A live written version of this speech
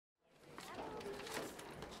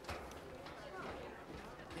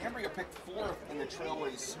Cambria picked 4th in the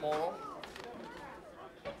Trailways Small,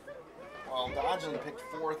 while Dodgeland picked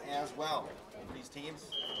 4th as well. These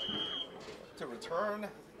teams to return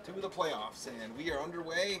to the playoffs, and we are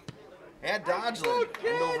underway at Dodgeland.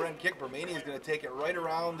 End over end kick. Bermania is going to take it right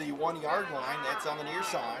around the 1-yard line. That's on the near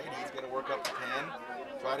side. He's going to work up to 10,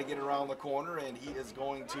 try to get around the corner, and he is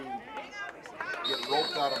going to get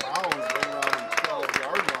roped out of bounds right around the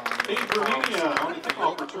 12-yard line. Dave Bermania on the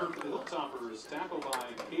kickoff return for the Hilltoppers, tackled by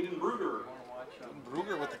Caden Bruger.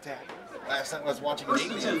 Bruger with the tackle. Last time I was watching First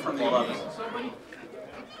and 10 from the 11.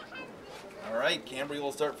 All right, Cambria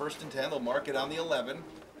will start 1st and 10. They'll mark it on the 11.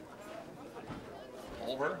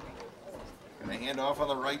 Over. Going to hand off on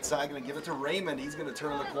the right side. Going to give it to Raymond. He's going to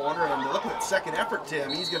turn the corner. And look at that second effort,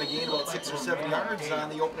 Tim. He's going to gain about 6 or 7 yards on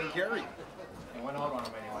the opening carry. Went out on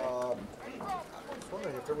him anyway. I was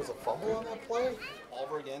wondering if there was a fumble on that play.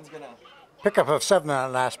 Oliver again's going to Pickup of 7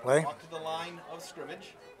 on that last play. walk to the line of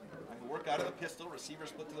scrimmage. And work out of the pistol. Receiver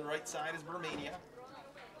split to the right side is Bermania.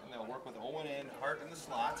 And they'll work with Owen and Hart in the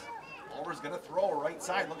slot. Oliver's going to throw right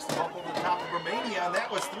side. Looks to bump over the top of Bermania, and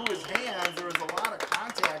that was through his hands. There was a lot of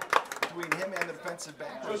contact between him and the defensive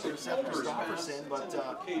back, Christopherson, but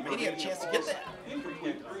Bermania had a chance to get that.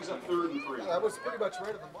 Incomplete, brings up 3rd and 3. Yeah, that was pretty much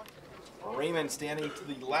right on the money. Raymond standing to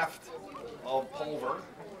the left of Pulver.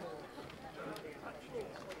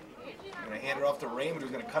 Going to hand it off to Raymond,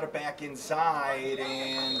 who's going to cut it back inside,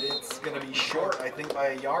 and it's going to be short, I think, by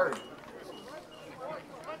a yard.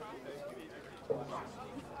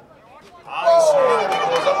 High snap, it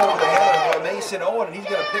goes up over the head of Mason Owen, and he's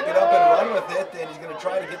going to pick it up and run with it, and he's going to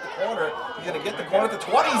try to get the corner. He's going to get the corner at the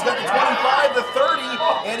 20, he's got the 25, the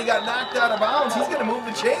 30, and he got knocked out of bounds. He's going to move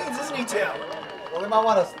the chains, isn't he, Tim? Well, they might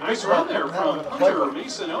want to. Nice run there from Hunter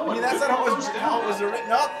Mason Owen. I mean, that's not how it was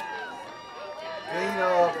written up. Gain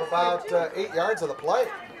of about 8 yards of the play.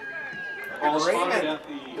 Ball spotted Raymond at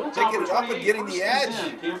the picking Hilltoppers it up and getting the 28, edge. 1st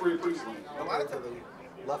and 10, Cambria-Friesland. A lot of To the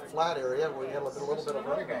left flat area where you had a little bit of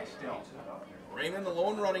running back. Raymond, the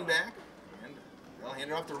lone running back. And they'll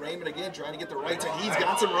hand it off to Raymond again, trying to get the right side. He's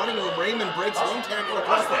got some running room. Raymond breaks one tackle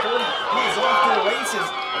across the 40. He is off to the races.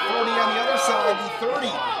 The 40 on the other side, the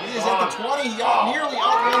 30. He is at the 20. He nearly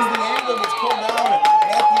outruns the angle that's pulled down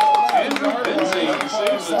at the 11-yard line.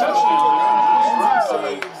 Saves the touchdown.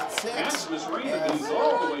 Saves 6. Maximus Raymond is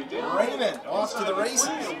all the way down. Raymond off to the races.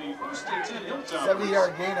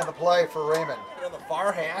 70-yard gain on the play for Raymond. On the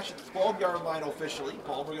far hash at the 12-yard line officially.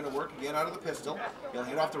 Pulver going to work again out of the pistol. He'll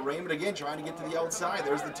hand off to Raymond again, trying to get to the outside.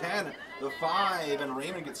 There's the 10, the 5, and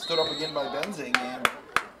Raymond gets stood up again by Benzing. And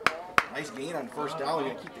nice gain on 1st down. We're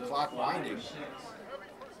going to keep the clock winding.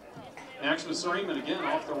 Maximus Raymond again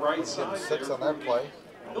off the right side. 6 on that play.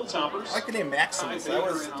 Hilltoppers. I like the name Maximus. I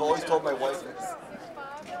was always told my wife.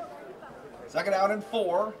 2nd out and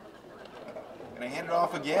 4. Going to hand it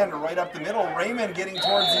off again, right up the middle. Raymond getting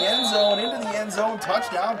towards the end zone, into the end zone.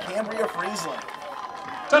 Touchdown, Cambria-Friesland.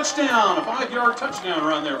 Touchdown, a 5-yard touchdown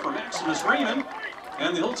run there for Maximus Raymond.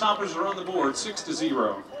 And the Hilltoppers are on the board,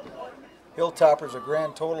 6-0. Hilltoppers a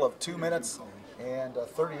grand total of 2 minutes and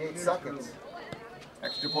 38 seconds.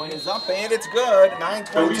 Extra point is up, and it's good.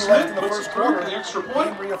 9:22 left in the first quarter. The extra point.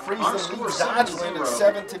 Cambria-Friesland leads Dodgeland at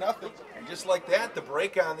 7-0. And just like that, the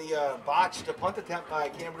break on the botched punt attempt by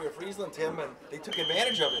Cambria-Friesland, Tim, and they took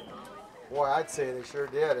advantage of it. Boy, I'd say they sure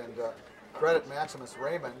did. And credit Maximus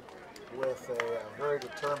Raymond with a very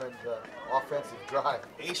determined offensive drive.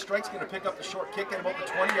 A-Strike's going to pick up the short kick at about the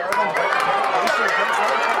 20-yard line. A-Strike gets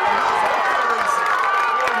out,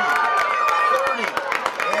 30, 30.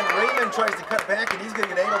 And Raymond tries to cut back, and he's going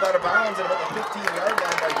to get angled out of bounds at about the 15-yard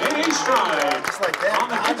line by A-Strike. Just like that. On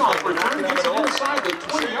the kickoff return, gets it inside the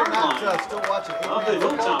 20-yard line Still watching of the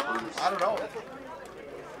Hilltoppers. I don't know.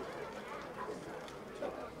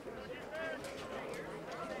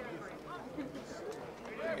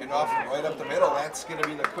 Getting off right up the middle. That's going to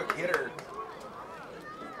be the quick hitter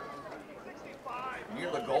near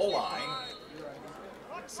the goal line.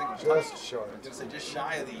 Just short. I'm going to say just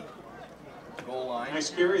shy of the goal line. Nice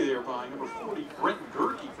carry there by number 40, Brent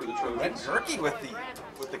Gerke for the Trojans. Brent Gerke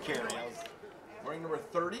with the carry. I was wearing number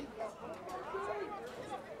 30.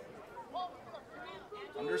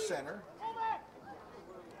 Under center.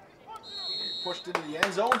 Pushed into the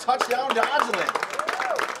end zone. Touchdown, Dodgeland.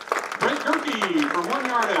 Brent Gerke for 1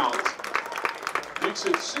 yard out. Makes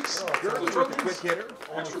it 6 for the Trojans. Quick hitter.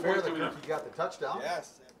 Extra Fair point that coming up. Gerke got the touchdown.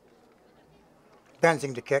 Yes.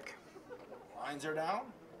 Benzing to kick. Lines are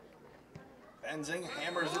down. Benzing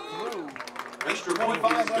hammers it through. Extra point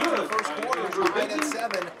 8:25 is left in the good. first quarter. Andrew Tied at Benzing.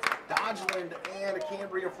 7. Dodgeland and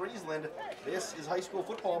Cambria-Friesland. This is high school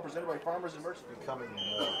football presented by Farmers and Merchants. Becoming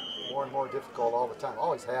more and more difficult all the time.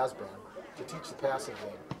 Always has been to teach the passing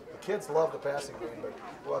game. The kids love the passing game, but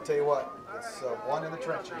well, I'll tell you what, it's one in the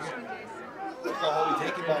trenches. Football will be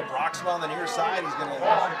taken by Broxma on the near side. He's going to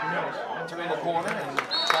turn the corner and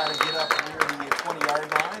try to get up near the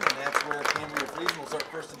 20-yard line, and that's where Cambria-Friesland will start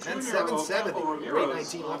first and 10, 7-7.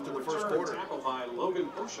 8:19 left in the first quarter.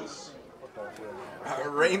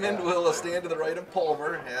 Raymond will stand to the right of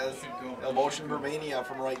Pulver as they'll motion Bermania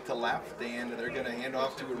from right to left, and they're going to hand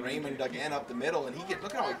off to Raymond again up the middle, and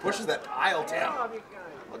look how he pushes that pile, Tim.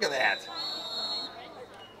 Look at that.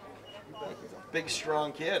 He's a big,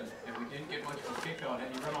 strong kid. If we didn't get much of a kick out,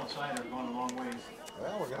 and you run outside, they're going a long ways.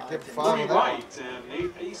 Well, we're going to give him 5 on that one.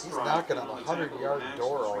 He's knocking on the 100-yard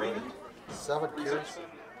door already. 7 carries.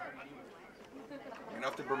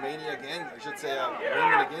 Enough to Bermania again. I should say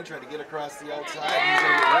Raymond again trying to get across the outside. He's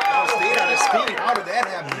going to get right stayed on his feet. How did that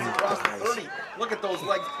happen? He's across the 30. Look at those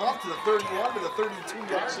legs pump to the 31 to the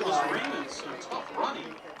 32-yard line. Raymond's tough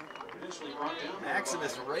running. Eventually brought down.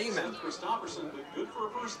 Maximus Raymond. Christopherson, but good for a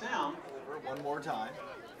first down. One more time.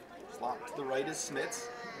 Slot to the right is Smits.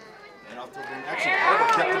 And off to the actually Carter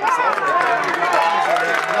kept himself right there.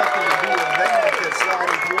 It had nothing to do with that because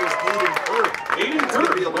sliding through his Aiden Kirk. Aiden It's going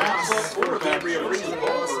to be a loss for Cambria-Friesland,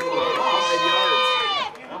 loss of 5 yards.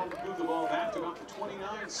 That'll move the ball back to about the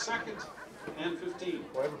 29, 2nd and 15.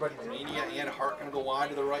 Well, everybody. Mania and Hart going to go wide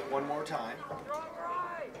to the right one more time.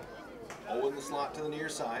 In the slot to the near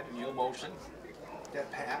side. Neil motion. That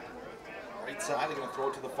Pat. Right side, they're going to throw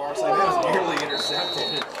it to the far side. That was nearly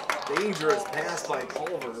intercepted. Dangerous pass by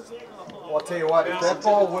Culver. Well, I'll tell you what, if that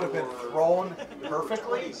ball would have been thrown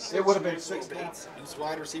perfectly, it would have been 6 points. Loose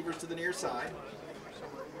wide receivers to the near side.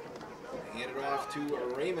 Hand it off to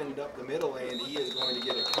Raymond up the middle, and he is going to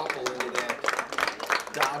get a couple into that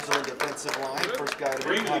Dodgeland defensive line. First guy to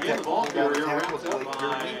make contact with Blake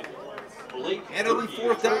Derby. And it'll be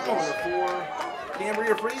 4th down for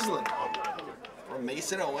Cambria-Friesland. From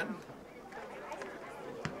Mason Owen.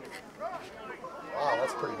 Wow,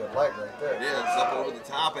 that's a pretty good leg right there. It is, up over the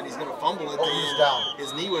top, and he's going to fumble it. Oh, he's down.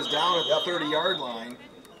 His knee was down at the 30-yard line.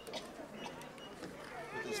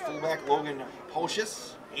 With his fullback, Logan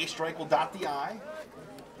Pocius. A-strike will dot the I.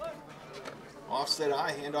 Offset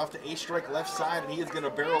I, hand off to A-strike left side, and he is going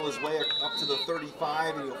to barrel his way up to the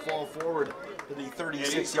 35, and he'll fall forward to the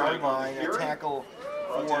 36-yard line. A tackle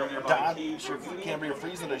for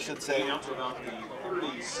Cambria-Friesland, I should say.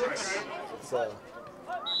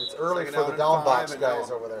 It's early for the down box guys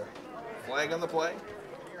over there. Flag on the play.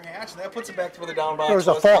 Hatch, and that puts it back to where the down box There was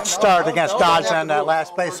a false start against Dodge on that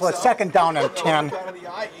last play, so it's 2nd down and 10.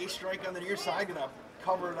 A strike on the near side, going to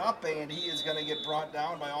cover it up, and he is going to get brought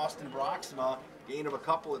down by Austin Broxma. Gain of a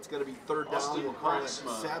couple, it's going to be 3rd down, we'll call it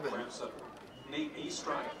 7. Nate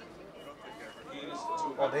A-strike.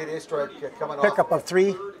 Well, Nate A-strike coming off. Pickup of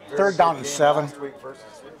 3, 3rd down and 7. Last week versus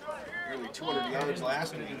nearly 200 yards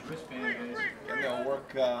last week. And they'll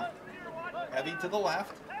work heavy to the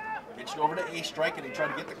left. Pitched over to A-strike, and he tried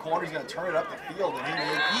to get the corner. He's going to turn it up the field,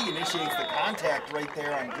 and he initiates the contact right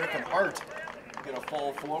there on Griffin Hart. Going to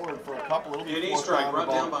fall forward for a couple. It'll be 4th down,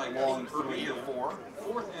 about long 3 or 4.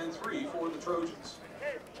 4th and 3 for the Trojans.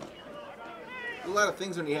 A lot of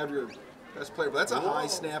things when you have your best player, but that's a high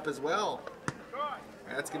snap as well.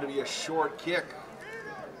 That's going to be a short kick.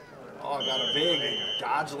 Oh, got a big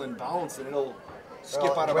Dodgeland bounce, and it'll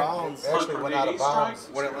skip out of bounds. Actually went out of bounds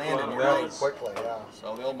when it landed. Very quickly, yeah.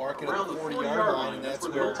 So they'll mark it at the 40-yard line, and that's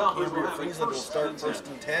where Cambria-Friesland will start 1st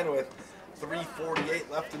and 10 with 3:48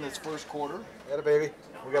 left in this first quarter. Atta baby.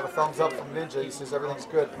 We got a thumbs up from Ninja. He says everything's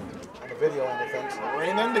good on the video end of things.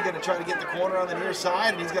 Raymond going to try to get the corner on the near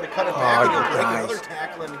side, and he's going to cut it back and break another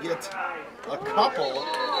tackle and get a couple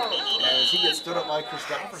as he gets stood up by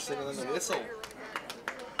Christopherson, and then the whistle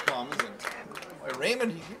comes. And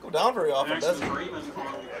Raymond, he can't go down very often, does he?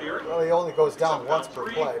 Well, he only goes down once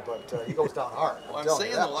per play, but he goes down hard. Well, I'm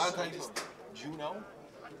saying that a lot of times just Juneau.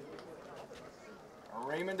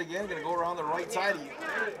 Raymond again, going to go around the right side.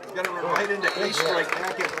 He's going to run right into A-strike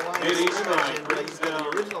back at the line of scrimmage. He's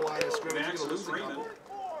got the original line of scrimmage. He's going to lose a couple.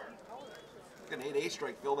 Going to hit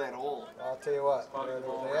A-strike, fill that hole. I'll tell you what,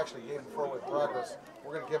 they actually gave him forward progress.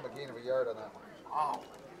 We're going to give him a gain of a yard on that one. Wow,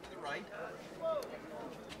 you're right.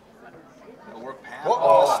 They'll work past.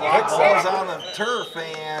 Ball's on the turf,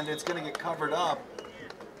 and it's going to get covered up.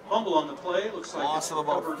 Fumble on the play, looks like loss of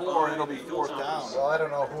about 4, and it'll be 4th down. Well, I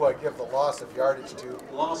don't know who I give the loss of yardage to.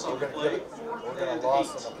 Loss on the play. We're going to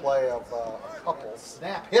loss on the play of a couple.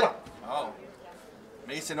 Snap, hit him. Oh,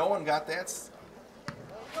 Mason Owen got that.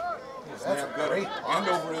 That's a great end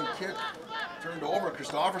over and kick. Turned over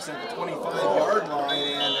Christopherson at the 25-yard line,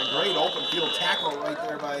 and a great open field tackle right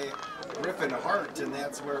there by Griffin Hart, and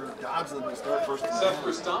that's where Dodgeland will start 1st and 10. Seth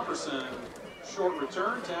Christopherson Short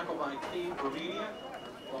return, tackled by Cambria.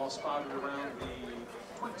 Ball spotted around the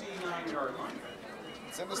 29-yard line.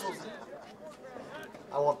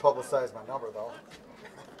 I won't publicize my number though.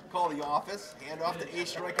 Call the office. Hand off to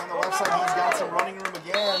A-Strike on the left side. He's got some running room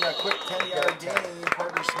again. A quick 10-yard gain.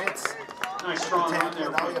 Carter Schmitz. Nice strong run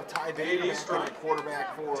there. Now we have Ty Bader,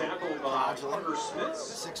 quarterback for Dodgeland. Carter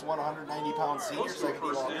Schmitz. 6'1", 190-pound senior,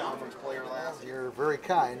 second-team all-conference player last year. You're very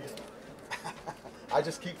kind. I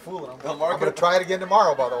just keep fooling them. They'll I'm mark going it to try it again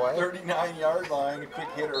tomorrow, by the way. 39-yard line. A quick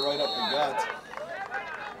hitter right up the gut.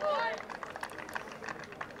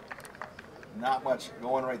 Not much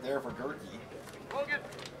going right there for Gerke.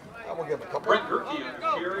 I will give him a couple. Brent Gerke on the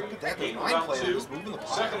carry. That Gain line about play 2. was moving the ball.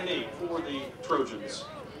 2nd and 8 for the Trojans.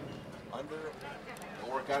 Under.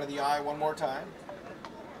 They'll work out of the eye one more time.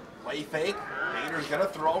 Play fake. Bader's going to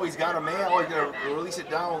throw. He's got a man. He's going to release it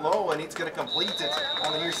down low, and he's going to complete it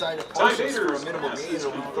on the near side of Poshus for a minimal gain.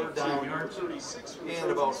 It'll be 3rd down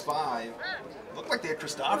and about 5. Looked like they had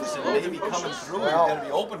Christopherson maybe coming through. He's going to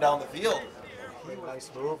be open down the field. Nice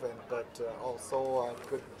move, but also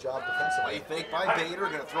good job defensively. Play fake by Bader,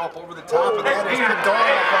 going to throw up over the top, and that is picked off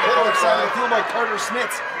on the far side of the field by Carter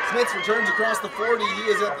Schmitz. Schmitz returns across the 40. He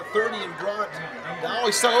is at the 30 and brought down.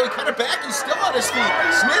 He cut it back. He's still on his feet.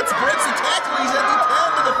 Schmitz breaks the tackle. He's at the 10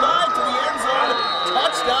 to the 5 to the end zone.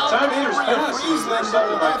 Touchdown. Cambria-Friesland.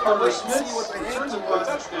 We'll have to wait and see what the hit was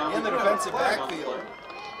in the defensive backfield.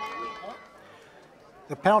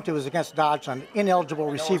 The penalty was against Dodgeland, ineligible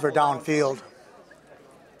receiver downfield.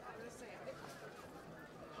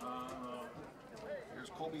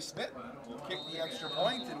 Smith will kick the extra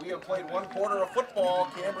point, and we have played 1 quarter of football.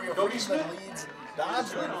 Cambria-Friesland leads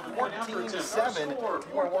Dodgeland 14-7.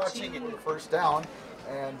 You are watching it. 1st down,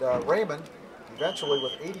 and Raymond eventually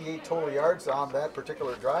with 88 total yards on that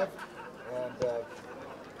particular drive, and the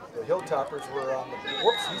Hilltoppers were on the.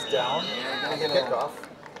 Whoops, he's down on the kickoff.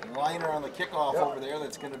 Liner on the kickoff over there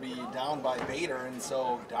that's going to be down by Bader, and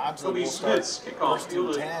so Dodgeland will start 1st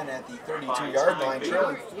and 10 at the 32-yard line,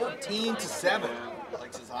 trailing 14-7.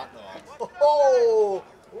 Likes his hot dogs. Oh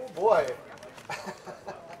boy.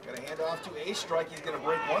 Going to hand off to A-Strike. He's going to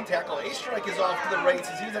break 1 tackle. A-Strike is off to the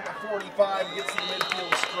races. He's at the 45 and gets the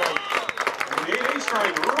midfield strike.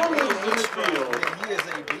 A-Strike rolls the midfield. And he is a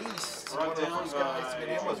beast. One of the first guys to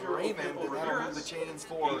get in was Raymond, and that'll move the chains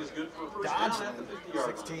for Dodgeland.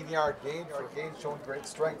 16-yard gain for gain, showing great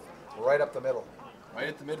strength right up the middle. Right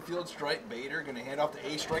at the midfield stripe, Bader going to hand off to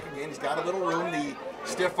A-Strike again. He's got a little room. The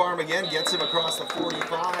stiff arm again gets him across the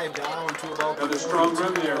 45 down to about the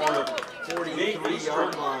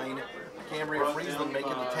 43-yard line. Cambria-Friesland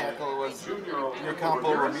making the tackle was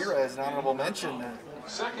Campo Ramirez, an honorable mention.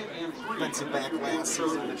 Defensive back last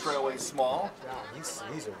season, the Trailways small. Yeah,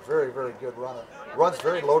 he's a very, very good runner. Runs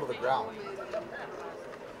very low to the ground.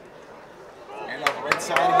 And on the right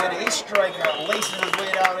side again, A-Strike laces his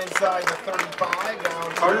way down inside the 35.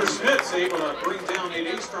 Down Carter Schmitz able to bring down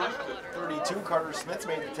A-Strike. 32, Carter Schmitz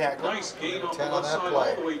made the tackle. Nice gain on the 10 left on that side play.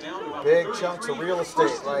 all the way down to about Big 30. chunks of real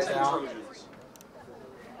estate right now.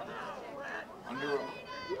 Under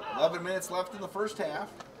 11 minutes left in the 1st half.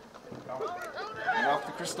 And off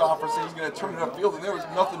to Christopherson, he's going to turn it upfield, and there was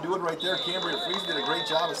nothing doing right there. Cambria-Friesland did a great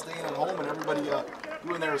job of staying at home, and everybody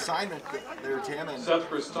doing their assignment there, Tim. And Seth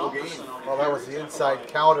Christopherson. Well, that was the inside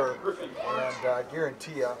counter, and I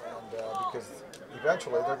guarantee you, because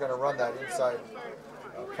eventually they're going to run that inside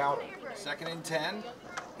counter. 2nd and 10.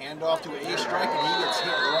 Hand off to A-Strike, and he gets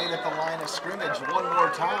hit right at the line of scrimmage one more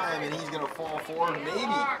time, and he's going to fall forward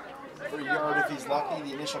maybe for a yard if he's lucky.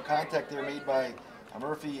 The initial contact there made by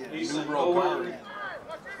Murphy Newbro guard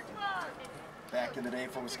back in the day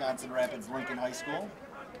for Wisconsin Rapids Lincoln High School.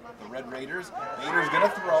 The Red Raiders. Bader's going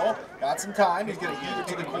to throw. Got some time. He's going to heave it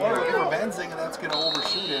to the corner looking for Benzing, and that's going to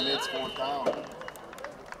overshoot him. It's 4th down.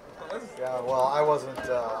 Yeah, well, I was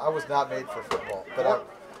not made for football, but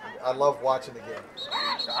I love watching the game.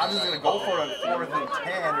 I'm just going to go for it on 4th and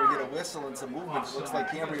 10. We get a whistle and some movement. It looks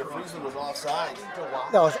like Cambria-Friesland was offside.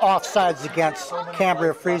 That was offsides against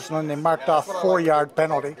Cambria-Friesland. They marked off 4-yard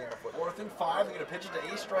penalty. 4th and 5. They're going to pitch it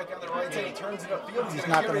to A-Strike on the right side. He turns it upfield. He's He's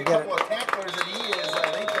not going to gonna carry a get couple of tacklers, and he is,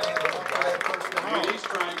 I think, going to have enough for that 1st down.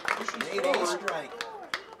 A-Strike pushes Made forward. A-Strike.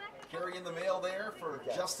 Carrying the mail there for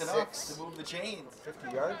just enough to move the chains.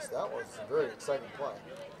 50 yards, that was a very exciting play.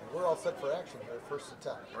 And we're all set for action here, 1st and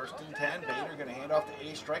 10. 1st and 10. Bader going to hand off to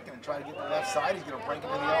A-Strike and try to get the left side. He's going to break it to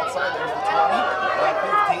the outside. There's the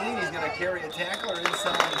 20. 15. He's going to carry a tackler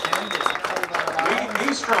inside the 10. Gets a pull down.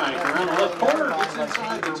 A-Strike around the left corner. Gets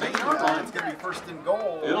inside the 10-yard line. It's going to be 1st and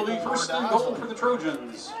goal. It'll be 1st and goal for the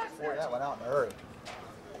Trojans. That went out in a hurry.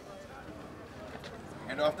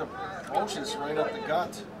 Hand off to Poshus right up the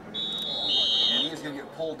gut. he is going to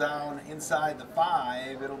get pulled down inside the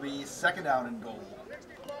 5. It'll be 2nd down and goal.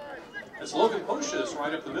 It's Logan Poshis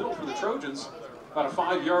right up the middle for the Trojans. About a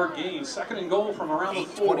 5-yard gain. 2nd and goal from around the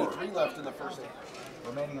 4. 8:23 left in the first half.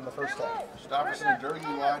 Remaining in the first half. Stofferson and Durkee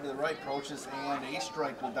wide to the right. Poshis and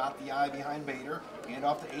A-Strike will dot the I behind Bader. And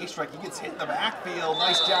off to A-Strike. He gets hit in the backfield.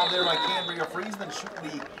 Nice job there by Cambria-Friesland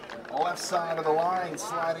shooting the left side of the line.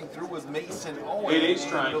 Sliding through with Mason Owen.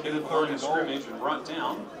 A-Strike hit at the line of scrimmage and brought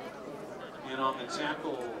down. And on the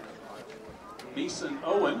tackle, Mason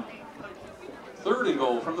Owen. 3rd and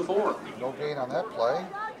goal from the 4. No gain on that play.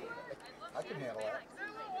 I can handle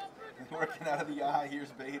that. Working out of the eye, here's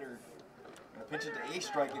Bader. Gonna pitch it to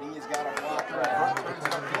A-Strike, and he has got a blocker in front. Turns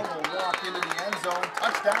it upfield, will walk into the end zone.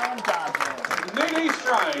 Touchdown, Dodgeland. Nate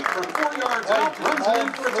A-Strike from 4 yards out, runs it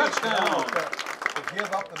in for a touchdown. To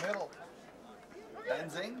give up the middle.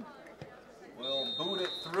 Benzing will boot it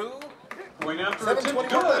through. Going after a 10 7:21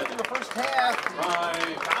 good. left in the first half. By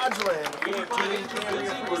Dodgeland,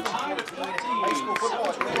 14, We're tied at 14. High school football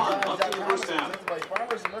at 7:21 up in the first half. presented by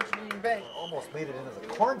Farmers and Merchant Union Bank. Almost made it into the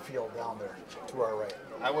cornfield down there to our right.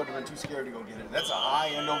 I would have been too scared to go get it. That's a high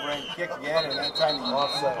end over end kick again, and that time the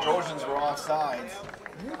Offside. Trojans were offsides.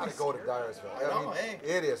 You got to go to Dyersville. I know, hey.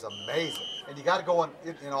 It is amazing. And you got to go in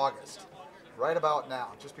August. Right about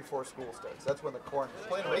now, just before school starts. That's when the corn.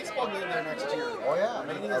 Playing a baseball game there next year. Oh yeah,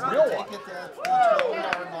 Romania's a going real to one. take it to the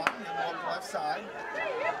 12-yard line and walk left side. Trying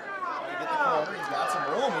to get the corner. He's got some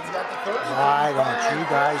room. He's got the 30. Why don't you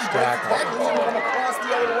guys tackle? He's going to come across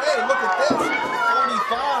the other way. Look at this.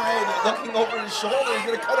 45. Looking over his shoulder. He's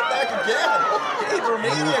going to cut it back again. Hey,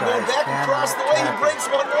 Romania going back across the way. He breaks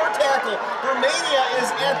one more tackle. Romania is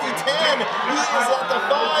at the 10. He is at the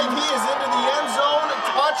 5. He is into the end zone.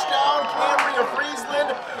 Touchdown, Cambria-Friesland.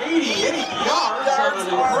 88 yards on an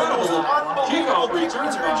incredible kickoff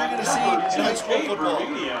return you're going to see in high school football.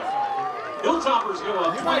 Hilltoppers go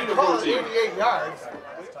up You might 20 to call it 14. 88 yards.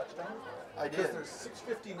 I Because did. there's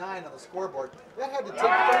 6:59 on the scoreboard. That had to take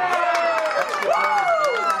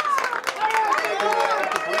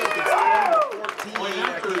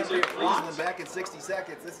 14 back in 60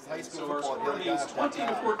 seconds. This is high school So our football. score remains 20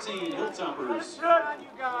 to 14. Hilltoppers.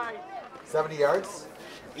 70 yards.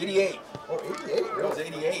 88. Oh, 88. It was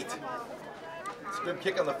 88. Squib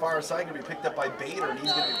kick on the far side going to be picked up by Bader, and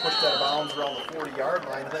he's going to be pushed out of bounds around the 40-yard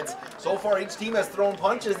line. That's so far each team has thrown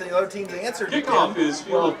punches, and the other team's answered. Kickoff is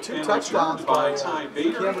Well, fielded 2 and touchdowns returned by by Ty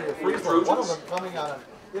Bader for the Cambria-Friesland. One of Trojans. them coming on an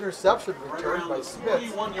interception Right return around by the Smith.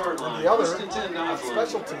 41-yard line. And the other, 1st and 10 on Dodgeland.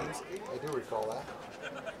 special teams. I do recall that.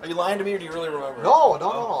 Are you lying to me, or do you really remember? No.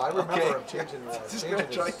 I remember Okay. him changing. Just changing going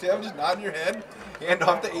to try his- Tim, just nodding your head. Hand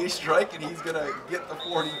off to A-Strike, and he's going to get the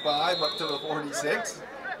 45 up to the 46.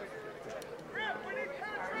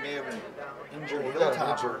 May have an injured We got an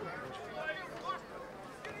Hilltopper. injured.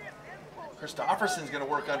 Christofferson's going to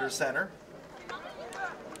work under center.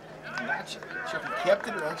 I'm not sure if he kept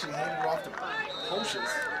it or actually handed it off to Poshis.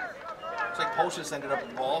 Looks like Poshis ended up with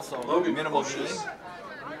the ball, so Logan minimal Poshis. gain.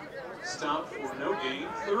 Stop for no gain.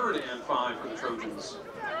 3rd and 5 for the Trojans.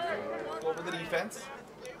 Over the defense.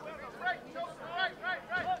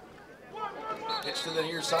 Pitch to the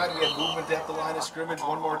near side. We had movement at the line of scrimmage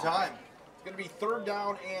one more time. It's going to be 3rd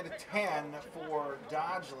down and 10 for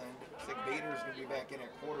Dodgeland. Looks like Bader's going to be back in at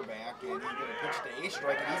quarterback, and he's going to pitch to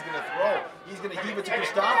A-Strike, and he's going to throw. He's going to heave it to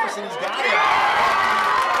Christofferson. He's got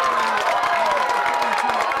it.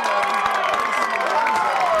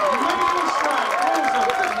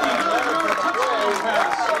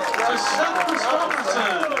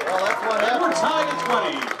 Well, that's what happened. We're tied at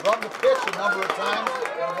 20. Run the pitch a number of times.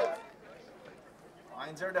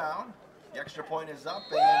 Lines are down. The extra point is up,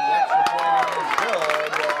 and the extra point is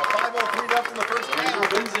good. 5:03 left in the first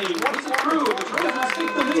half. Lindsay runs it through. The Trojans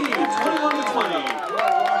take the lead, 21 to 20. You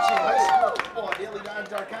are watching high school football on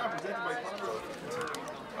DailyDodge.com, presented by Farmers.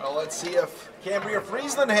 Well, let's see if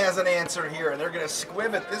Cambria-Friesland has an answer here, and they're going to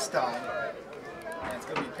squib it this time. And it's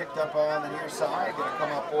going to be picked up on the near side. Going to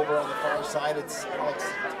come up over on the far side. It's Alex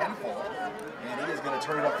Tenfold, and he is going to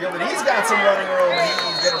turn it upfield, and he's got some running room,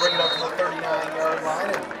 and he's going to bring it up to the 39-yard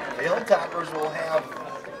line, and the Hilltoppers will have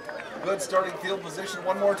good starting field position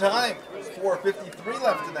one more time. 4:53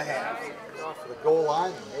 left in the half. Off the goal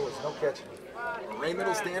line, and there was no catching. Raymond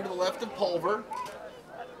will stand to the left of Pulver.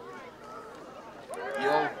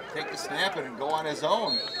 He'll take the snap and go on his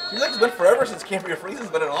own. Seems like it's been forever since Cambria-Friesland's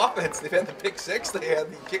been in offense. They've had the pick six, they had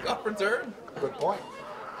the kickoff return. Good point.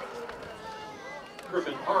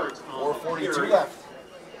 Griffin Hart on 4:42 left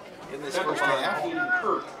in this first half. Hayden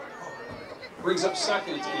Kirk brings up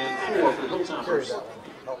 2nd and 4 for the Carry Hilltoppers. that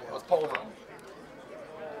one. That was Pulver.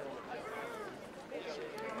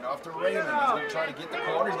 And off to Raymond. He's going to try to get the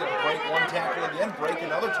corner. He's going to break one tackle again, break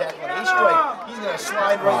another tackle, and a strike. He's going to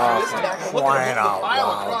slide right through this tackle. Look at him move the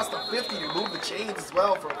pile across the 50 to move the chains as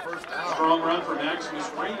well for a first down. Strong run for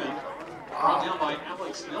Maximus Raymond. Brought down by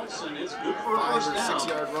Alex Nelson. It's good for a 5 first or down.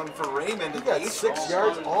 6 yard run for Raymond. He got 6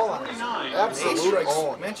 yards all on his 49. absolute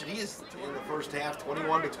own. Mentioned he is in the first half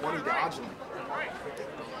 21 to 20 Dodgeland.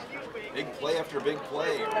 Big play after big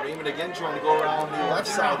play. Raymond again trying to go around the left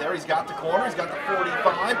side there. He's got the corner. He's got the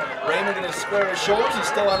 45. Raymond going to square his shoulders. He's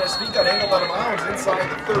still on his feet. Got angled out of bounds inside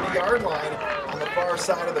the 30-yard line on the far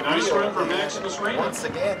side of the Nice field. run for Maximus Raymond. Once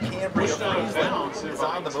again, Cambria-Friesland is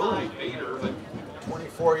on the move.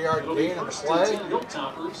 24-yard gain on the play.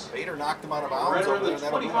 Bader knocked him out of bounds over there, and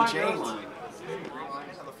that'll move the chains. On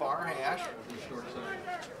the far hash.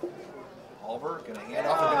 Oliver going to hand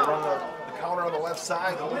off. They're going to run the counter on the left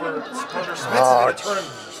side over Hunter Smith. Going to turn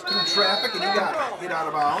through traffic, and he got hit out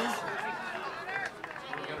of bounds.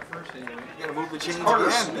 You got to move the chains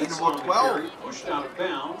again. Need to look 12. Pushed out of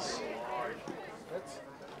bounds. And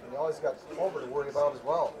he always got Oliver to worry about as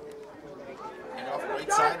well. And off the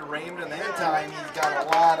right side of Raymond, and that time he's got a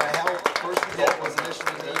lot of help. First hit was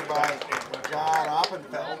initially made by John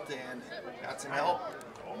Oppenfeld, and got some help.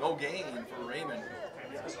 No gain for Raymond.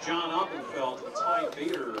 As John Oppenfeld, Ty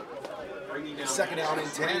Bader bringing down. Second down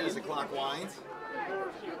and 10 as the clock winds.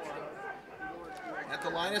 At the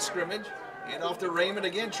line of scrimmage, and off to Raymond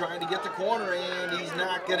again, trying to get the corner, and he's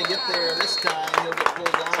not going to get there this time. He'll get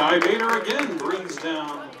pulled down. Ty Bader again brings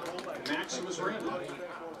down Maximus Raymond.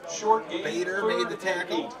 Short game. Bader made the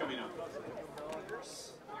tackle. Coming up.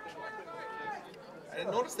 I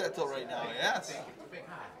didn't notice that till right now. Yes.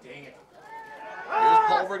 Here's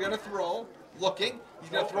Pulver going to throw. Looking. He's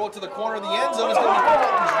going to throw it to the corner of the end zone. It's going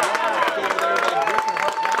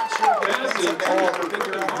to be dropped over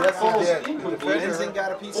there by Griffin. Not sure if he did. Benzing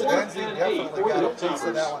got a piece of that. Benzing definitely got a piece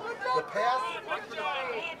of that one. The pass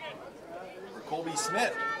for Colby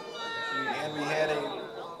Smith. And we had a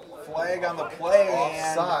flag on the play.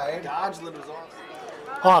 Offside. And Dodgeland was off.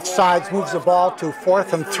 Offsides moves the ball to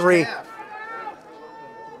 4th and 3.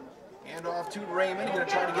 Hand off to Raymond. He's going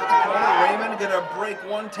to try to get the corner. Raymond going to break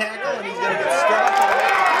one tackle, and he's going to get stuck.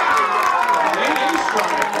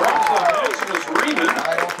 Raymond.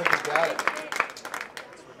 I don't think he got it.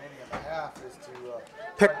 What's remaining in the half is to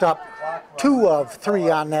Picked up 2 of 3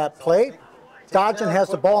 on that play. Dodgeland has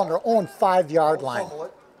the ball on their own 5-yard line.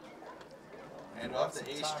 And off the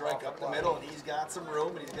A strike up the middle, and he's got some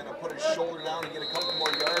room, and he's going to put his shoulder down and get a couple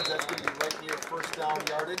more yards. That's going to be right near first down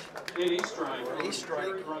yardage. A strike. A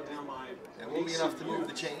strike. And will be enough to move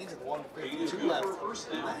the chains at 1:52 left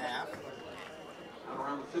in the half.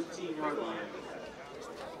 Around the 15-yard line.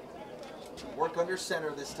 Work under center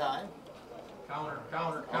this time. Counter.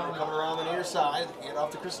 Coming around the near side. Hand off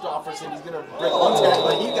to Christopherson. He's going to break one tackle,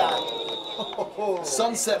 and he got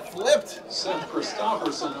sunset flipped. Seth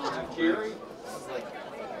Christopherson on that carry. It's like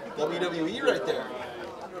WWE right there.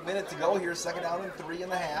 Under a minute to go here. Second down and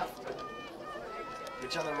 3.5.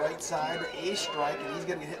 Pitch on the right side, A strike, and he's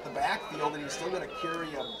going to hit the backfield, and he's still going to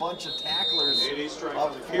carry a bunch of tacklers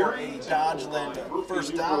up for a Dodgeland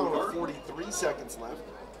first down with 43 seconds left.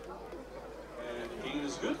 And gain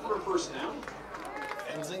is good for a first down.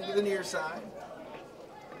 Benzing to the near side.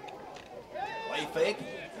 Play fake.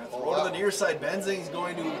 Throw to the near side. Benzing's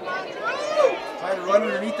going to try to run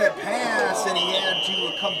underneath that pass, and he had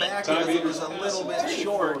to come back because it was a little bit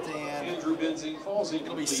short. And Andrew Benzing falls in.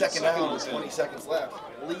 it'll be second down with 20 seconds left.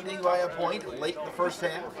 Leading by a point late in the first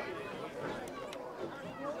half.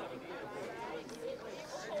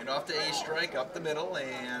 And off to A strike up the middle,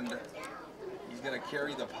 and he's going to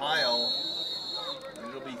carry the pile. And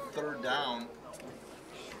it'll be third down.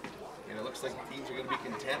 And it looks like the teams are going to be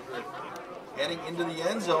content with heading into the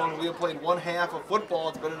end zone. We have played one half of football.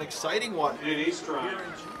 It's been an exciting one. A strike.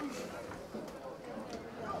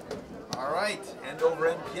 All right, end over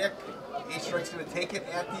end kick. A strike's going to take it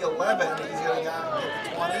at the 11. He's going to go at the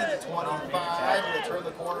 20, the 25. Going to turn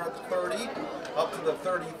the corner at the 30, up to the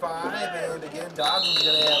 35. And again, Dodgeland's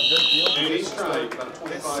going to have good field position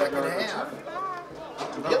this second half.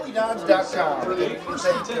 DailyDodge.com.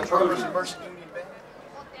 Thank the Farmers and Merchant Union Bank.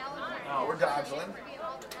 We're Dodgeland.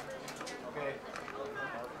 Okay.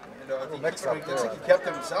 And looks like he kept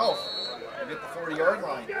himself to get the 40-yard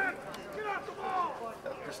line.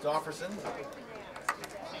 Christopherson.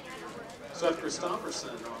 Seth Christopherson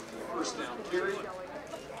on the first down carry.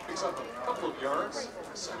 Picks up a couple of yards.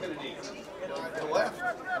 Second and 8. To the left.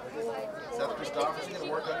 Seth Christopherson going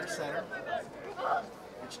to work under center.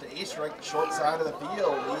 Pitch to A strike, the short side of the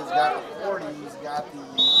field. He's got the 40. He's got the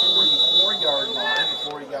 44-yard line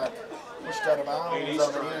before he got Pushed out of bounds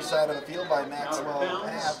on the near side of the field by Maxwell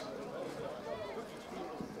Path.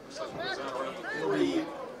 It'll be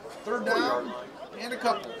third down and a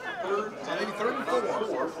couple. Maybe third and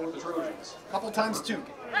 4 for the Trojans. Couple times 2.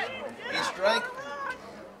 A strike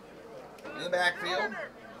in the backfield.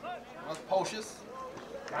 That's Pocious.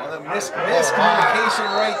 Well, the miscommunication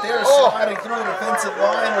right there, sliding through the defensive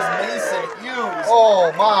line was Mason Hughes. Oh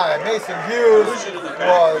my, Mason Hughes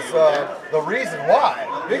was the reason why,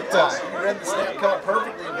 big time. He read the snap count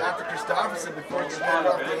perfectly and got to Christopherson before he got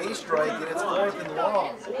off the A strike, and it's 4th and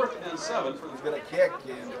long. 4th and 7 for the He's going to kick,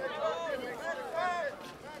 and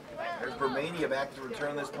there's Bermania back to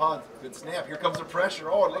return this punt. Good snap. Here comes the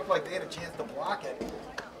pressure. Oh, it looked like they had a chance to block it. And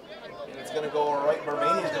it's going to go right.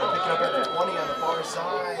 Bermania's going to pick it up at the 20 on the far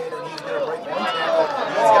side, and he's going to break one tackle.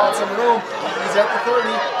 He's got some room. He's at the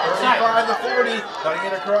 30, 35 to 40, cutting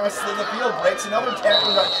it across the field. Breaks another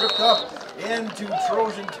tackle, got tripped up into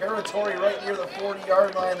Trojan territory right near the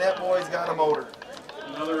 40-yard line. That boy's got a motor.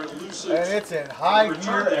 Another elusive. And it's in high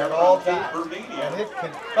gear at all times. And it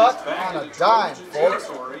can cut on a dime, folks.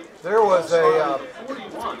 There was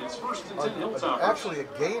actually a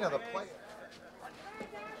gain of the play.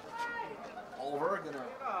 Over, going to go to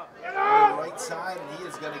the right side, and he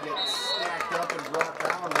is going to get stacked up and brought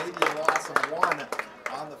down. Maybe a loss of 1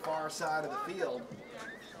 on the far side of the field.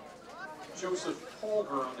 Joseph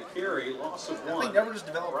Pulver on the carry, loss of 1. That thing never just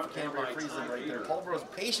developed for Cambria-Friesland right there. Pulver was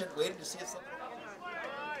patient, waited to see if something.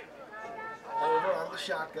 Over on the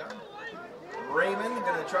shotgun. Raymond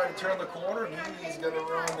going to try to turn the corner. He's going to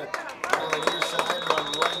run on the near side,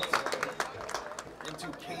 run right into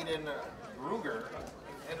Caden Ruger.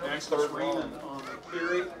 Maximus Raymond on the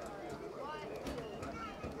carry.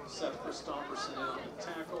 Seth Christopherson on the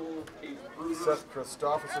tackle. Seth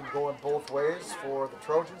Christopherson going both ways for the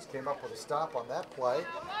Trojans. Came up with a stop on that play,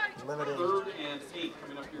 limiting 3rd and 8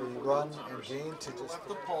 coming up here the for run the and gain to just left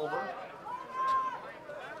the Pulver.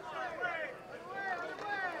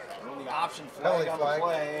 The option flag on the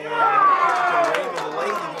play. And Raymond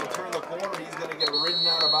late. He's going to turn the corner. He's going to get ridden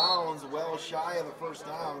out of bounds, well shy of the first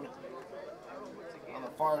down. On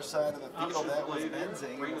the far side of the field, that was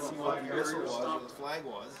Benzing. Let's see what the whistle was, or the flag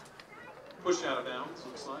was. Push out of bounds,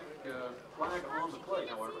 looks like. Flag on the play,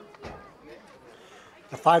 however.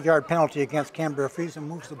 The 5-yard penalty against Cambria-Friesland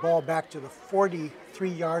moves the ball back to the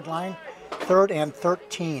 43-yard line. 3rd and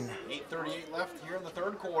 13. 8:38 left here in the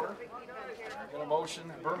third quarter. Going to motion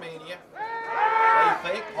Bermania.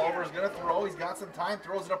 Play fake. Pulver's going to throw. He's got some time.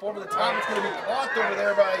 Throws it up over the top. It's going to be caught over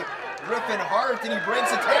there by Griffin Hart, and he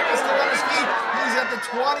breaks a tackle, still on his feet. He's at the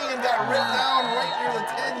 20 and got ripped down right near the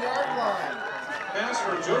 10-yard line. Pass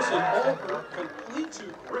from Joseph Pulver, complete to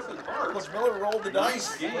Griffin Hart. Coach Miller rolled the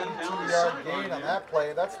dice. Gain down the 2-yard sideline gain on there. that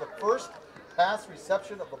play. That's the first pass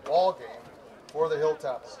reception of the ball game for the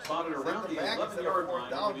Hilltoppers. Spotted around the Back instead of 11-yard fourth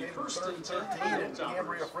line. down, It'll be gave him 1st and 10 13 for and the Hilltoppers.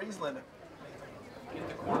 Cambria-Friesland.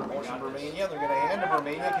 Motion Bermania. They're going to hand to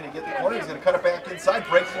Bermania. Can he get the corner? He's going to cut it back inside.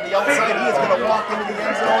 Breaks to the outside. He is going to walk into the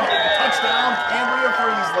end zone. Touchdown,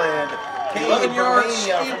 Cambria-Friesland. 11-yard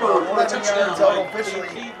sweeper for a touchdown out by officially.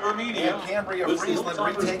 Kate Bermania. And Cambria-Friesland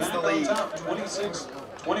retakes the lead.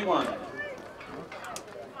 26-21.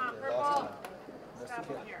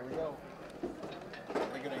 Here we go.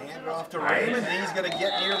 They're going to hand it off to Raymond. He's going to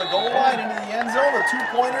get near the goal line into the end zone. The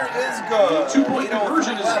 2-pointer is good. The 2-point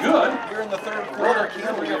conversion is good. Here in the third quarter,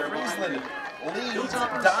 Cambria-Friesland leads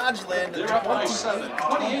Dodgeland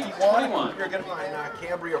 28-21. You're going to find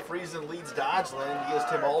Cambria-Friesland leads Dodgeland. He is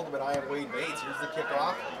Tim Oldham and I am Wade Bates. Here's the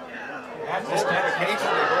kickoff.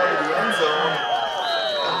 Miscommunication. They go into the end zone.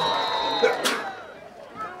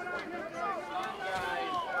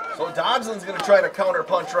 So Dodgeland's going to try to counter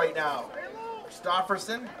punch right now.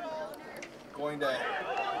 Stofferson going to,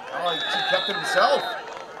 oh, he kept it himself.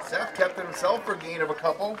 Seth kept it himself for a gain of a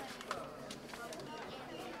couple.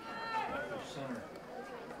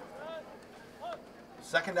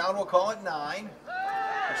 Second down, we'll call it 9.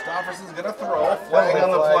 Christopherson's going to throw. Flag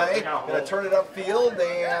on the play. Going to turn it upfield,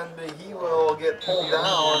 and he will get pulled down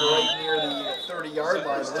right near the 30-yard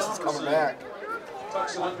line. This is coming back.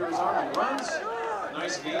 Tucks it under his arm and runs.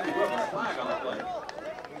 Nice game. He put a flag on the play.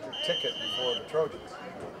 Major ticket for the Trojans.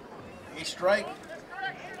 A strike.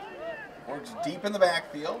 Works deep in the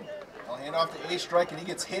backfield. I'll hand off to A strike, and he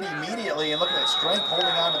gets hit immediately. And look at that strength holding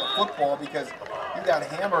on to the football because he got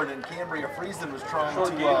hammered, and Cambria-Friesland was trying to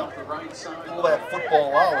pull that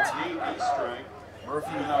football out.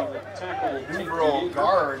 Murphy, Newborough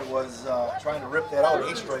guard, was trying to rip that out.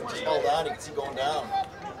 A strike just held on. You can see going down.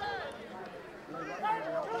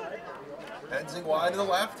 Benzing wide to the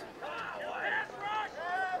left.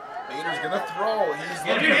 Bader's going to throw. He's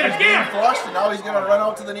being flushed, and now he's going to run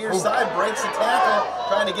out to the near side, breaks the tackle,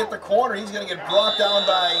 trying to get the corner. He's going to get brought down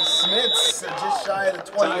by Smits, just shy of the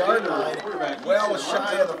 20-yard line. Well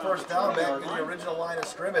shy of the first down, back to the original line of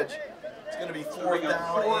scrimmage. It's going to be 4th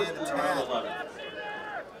down and 10.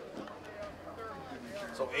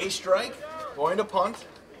 So a strike, going to punt.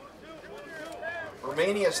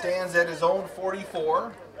 Romania stands at his own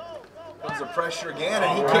 44. Comes the pressure again,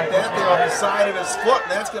 and he kicked that thing off the side of his foot,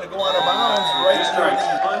 and that's going to go out of bounds right near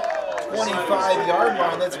the 25-yard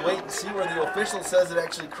line. Let's wait and see where the official says it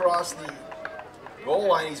actually crossed the goal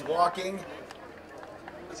line. He's walking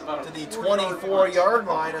to the 24-yard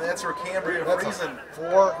line, and that's where Cambria-Friesland.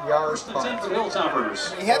 4-yard First and punt. 10 for the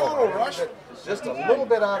Hilltoppers. He had a little rush. Just a little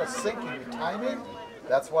bit out of sync in your timing.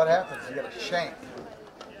 That's what happens. You get a shank.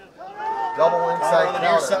 Double inside on the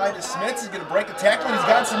near side to Smits. He's going to break a tackle. He's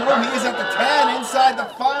got some room. He is at the 10, inside the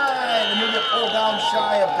 5, and he'll get pulled down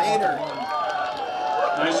shy of Bader.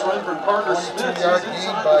 Nice run from Carter Smith. 22-yard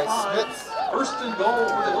gain by Smits. First and goal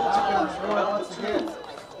for the Hilltoppers from about the 2.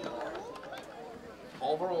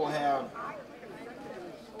 Culver will have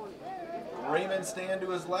Raymond stand to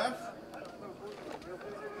his left.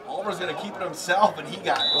 Culver's going to keep it himself, and he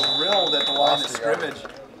got drilled at the line of scrimmage.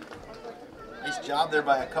 Nice job there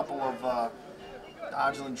by a couple of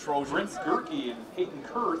Dodgeland Trojans. Brent Gerke and Peyton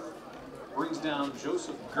Kurth brings down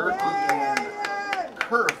Joseph Gerke and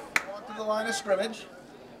Kurth walk to the line of scrimmage.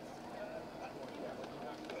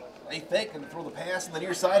 They think and throw the pass on the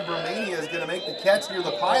near side. Romania is going to make the catch near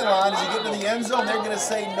the pylon. As he get to the end zone, they're going to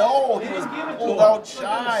say no. He was pulled out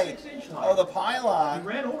shy of the pylon. He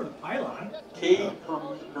ran over the pylon. Cade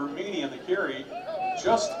from Romania on the carry.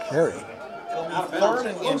 Just Carry. It'll be out of bounds 3rd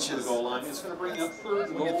and close to the inches. goal line. It's going to bring up 3rd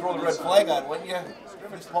and When goal. you throw from the red side. flag on, wouldn't you?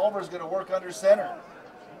 Scrimmage Culver's going to work under center.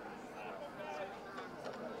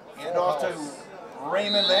 Hand off to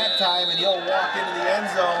Raymond that time, and he'll walk into the end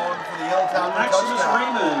zone for the Hilltopper Maximus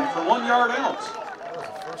touchdown. Raymond for 1 yard out. That was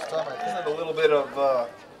the first time I He's in a little bit of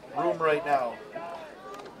room right now.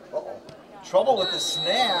 Trouble with the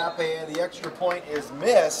snap, and the extra point is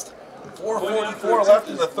missed. 4:44 left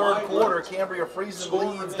in the 3rd quarter.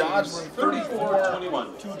 Cambria-Friesland leads Dodgeland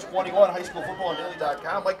 34-21. High School Football on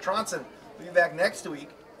Daily.com. Mike Tronson will be back next week.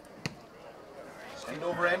 End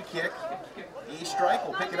over end kick. A strike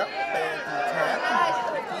will pick it up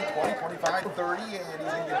at the 10, 15, 20, 25, 30, and he's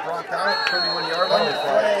going to get brought down at the 31-yard line.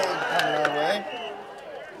 Flag coming our way.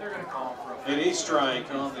 They're going to call for a Get a strike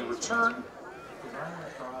on the return.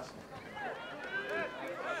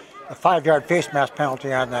 A 5-yard face mask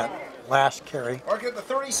penalty on that last carry. Mark at the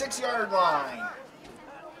 36-yard line.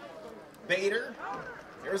 Bader.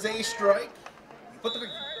 There's a strike. He put the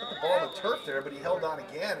ball on the turf there, but he held on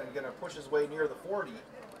again and going to push his way near the 40.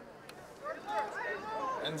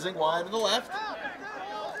 Enzing wide to the left.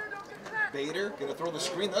 Bader going to throw the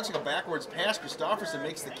screen. That looks like a backwards pass. Christofferson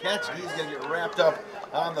makes the catch. He's going to get wrapped up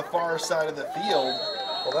on the far side of the field.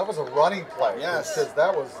 Well, that was a running play. Yes. Because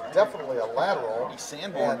that was definitely a lateral. He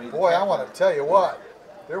Sanborn made And the boy, I tackle. want to tell you what.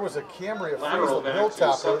 There was a Cambria-Friesland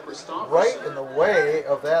Hilltopper right in the way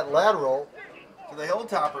of that lateral. To the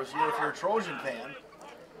Hilltoppers here, if you're a Trojan fan.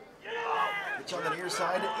 It's on the near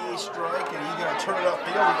side, a strike, and he's going to turn it upfield.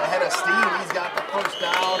 He's ahead of steam. He's got the first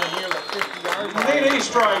down and near the 50-yard line. Made a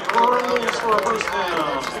strike. Rolls for a first That's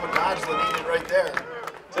down. just what Dodgeland needed right there.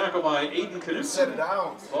 Tackle by Aiden Set Knudsen. it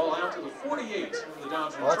down. Ball out to the 48 for the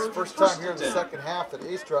Dodgers. Well, that's the first time here in the second half that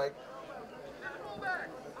a strike.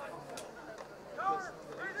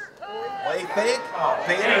 Play fake.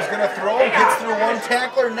 Bader's going to throw. Gets through one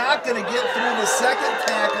tackler. Not going to get through the second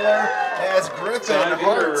tackler as Griffin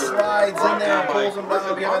Hart slides in there and pulls him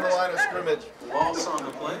down behind the line of scrimmage. Loss on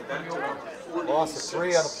the play. Back to about 46. Loss of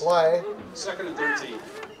 3 on the play. 2nd and 13.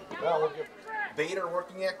 Well, we'll give Bader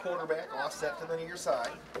working at quarterback. Offset to the near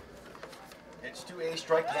side. It's to a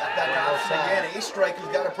strike. Halfback option again. A strike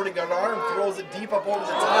who's got a pretty good arm. Throws it deep up over the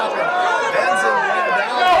top and bends it way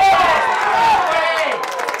down.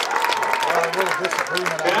 a little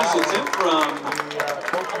disagreement on Pass is that. in from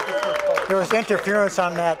There was interference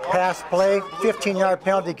on that pass play. 15-yard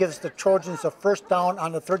penalty gives the Trojans a first down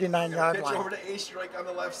on the 39-yard Pitch line. over to A-Strike on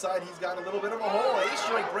the left side. He's got a little bit of a hole.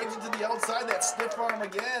 A-Strike brings it to the outside. That stiff arm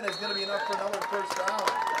again is going to be enough for another first down.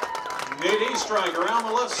 mid-A strike around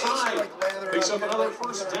the left side. A-Strike lathered Picks up up another late in the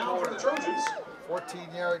first third down for the quarter. Trojans.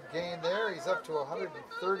 14-yard gain there. He's up to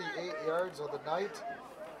 138 yards on the night.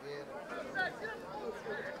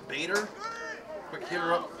 Bader, quick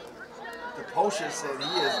hitter up to Pocious, and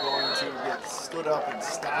he is going to get stood up and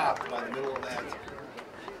stopped by the middle of that.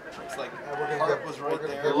 Looks like Hart was right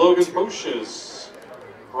there. Logan Pocious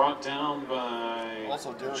brought down by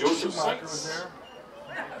Also, Derek Joseph Schumacher was Seitz. there.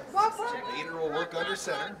 Bader will work under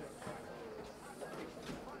center.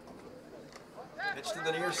 Pitch to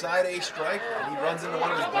the near side, a strike, and he runs into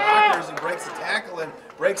one of his blockers and breaks a tackle and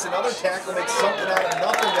breaks another tackle, makes something out of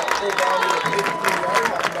nothing, got pulled down to the 15-yard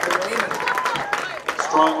line by Raymond.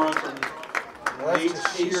 Strong run from Well, Nate that's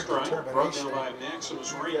just sheer Strike, brought determination. down by Max. It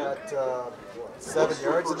was He Raymond. got 7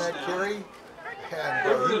 yards in that carry,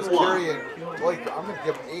 and he was Third and one. carrying. Well, I'm going to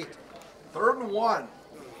give him 8. 3rd and 1.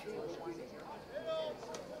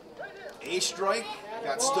 A strike,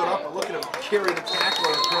 got stood up, but look at him carry the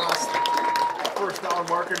tackler across the first down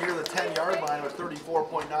marker near the 10-yard line with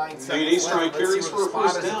 34.9 seconds Nate A. Strike left. carries Let's see for what a the spot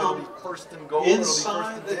first is. If it'll down. be first and goal, it'll be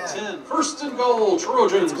Inside the first and 10. First and goal,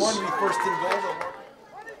 Trojans. It's going to be first and goal.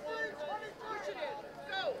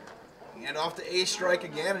 Hand off to A strike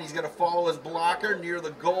again, and he's going to follow his blocker near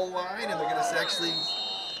the goal line, and they're going to actually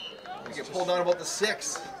get pulled down about the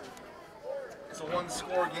 6. It's a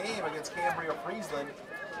 1-score game against Cambria-Friesland.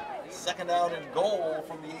 2nd down and goal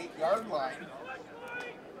from the 8-yard line.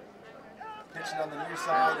 Pitching on the near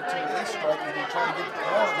side to A strike, and he's trying to get the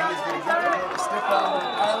ball. He is going to get the ball to stiff on the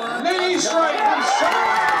pylon. Nate A. Strike from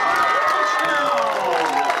center.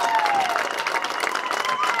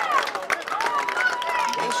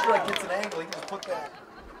 A strike gets an angle. He can just put that.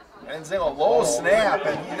 And then a low snap,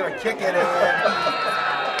 and he's going to kick it in.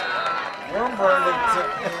 Worm burned it.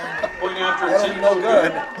 Point after That 10. ain't no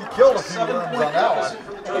good. He killed a few worms on that one.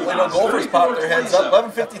 Hopefully no Gophers pop their heads up.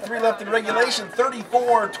 11:53 left in regulation.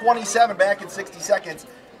 34-27 back in 60 seconds.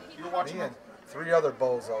 You're watching Me it. and 3 other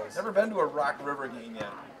bozos. Never been to a Rock River game yet.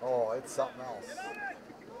 Oh, it's something else.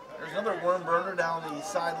 There's another worm burner down the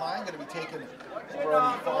sideline, going to be taken over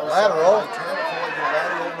on the far Lateral. side.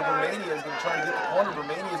 Lateral over to Romania is going to try to get the corner.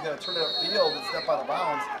 Romania is going to turn it upfield and step out of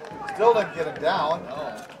bounds. Still didn't get him down.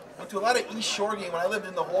 No. Went to a lot of East Shore game when I lived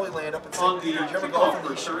in the Holy Land up in On St. the Peter. Did you ever kickoff golf in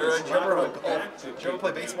the East return, Shore? it's Did you ever lateral back to Did you ever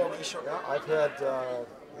play baseball in the East Shore? Yeah, I've had,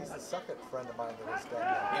 he's the second friend of mine that has done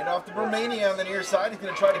that. Hand off to Romania on the near side. He's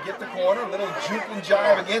going to try to get the corner. Little juke and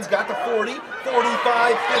jive again. He's got the 40, 45,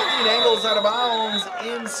 15. Angles out of bounds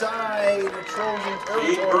inside the Trojan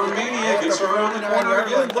territory. Romania gets around the corner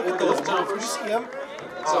again. Look at those Toppers. moves. You see him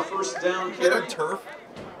It's a first down hit a carry. turf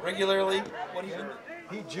regularly. What do you do?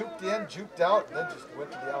 He juked in, juked out, and then just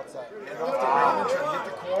went to the outside. Hand off to Raymond, trying to get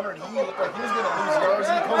the corner, and he looked like he was going to lose yards,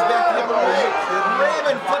 and he comes back the other way.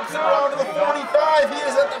 Raymond flips it around to the 45. He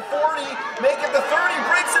is at the 40, make it the 30,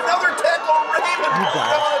 breaks another tackle. Raymond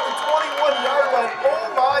down at the 21-yard line. Oh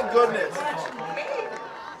my goodness.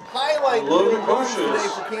 Highlight Loaded moves bushes.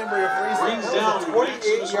 today for Cambria-Friesland. Brings down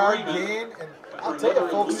Maximus 28-yard Raymond. gain, and I'll tell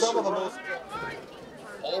you folks, some of the most...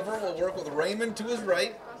 Over will work with Raymond to his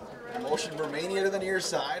right. Motion Romania to the near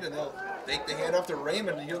side, and they'll take the hand off to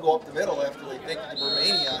Raymond, and he'll go up the middle after they take the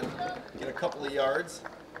Romania and get a couple of yards.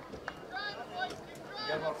 You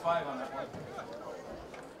got about 5 on that one.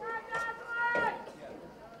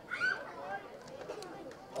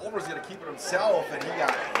 Oliver's going to keep it himself, and he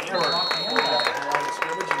got hammered. He got the line of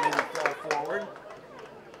scrimmage and maybe fell forward.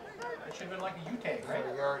 That should have been like a U-tag, right?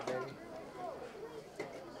 30-yard, baby.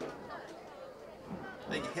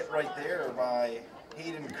 Big hit right there by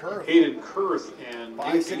Hayden Kurth. Hayden Kurth and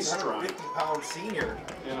Nate A. Strike. 650-pound senior.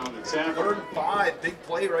 And on the tackle, 3rd and 5, big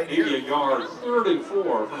play right 80 a here. yard. 3rd and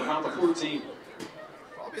 4 from about the 14.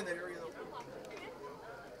 Probably in that area though.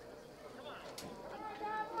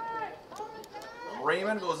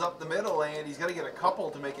 Raymond goes up the middle, and he's got to get a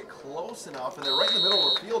couple to make it close enough, and they're right in the middle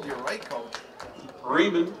of the field. You're right, Coach.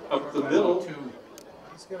 Raymond up the middle.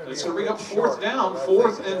 He's going It's going to bring up 4th down.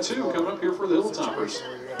 4th and 2 coming up here for the Hilltoppers.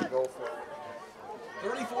 Where you're going to go for it.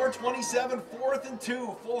 34-27, 4th and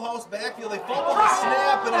 2, full house backfield. They fumble the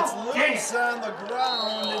snap, and it's loose on the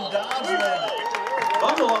ground in Dodgeland.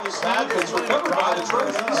 Fumble on the snap. It's recovered by the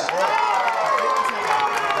Trojans.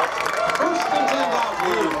 First and 10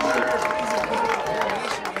 down.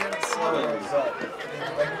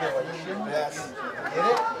 Yes. Get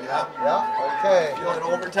it? Yeah, okay. Feeling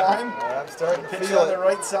overtime. I'm starting to Pitch feel on the it.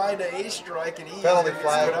 right side to A strike, and he's Penalty gonna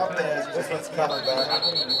flag. stood up there. This one's coming back.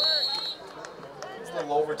 It's a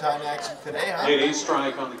little overtime action today, huh? Nate A.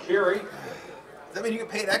 Strike on the carry. Does that mean you get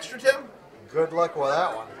paid extra, Tim? Good luck with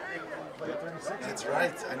that one. That's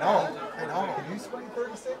right. I know. Can you swing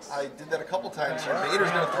 36? I did that a couple times here.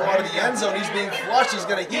 Bader's going to throw out of the end zone. He's being flushed. He's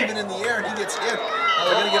going to heave it in the air, and he gets hit. Now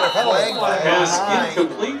they're going to get a flag Pass behind.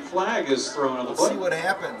 incomplete. Flag is thrown on the Let's see play. what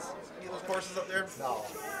happens. See those courses up there? No.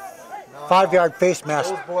 5-yard face mask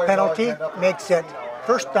Those boys penalty always end up- makes it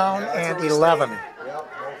first down Yeah, that's and a mistake. 11. Yep, no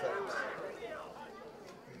thanks.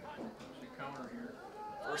 Counter here.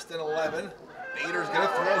 1st and 11. Bader's going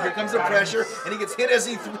to throw. Here comes the pressure, and he gets hit as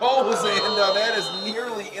he throws, and that is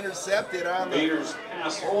nearly intercepted on the Bader's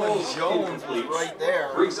pass Owen falls Jones incomplete. right there.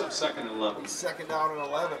 Brings up 2nd and 11. Second down and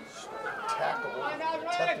 11. Tackled,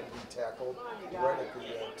 attempted to be tackled right at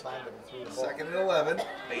the time that he threw the ball. 2nd and 11.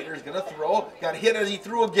 Bader's going to throw. Got hit as he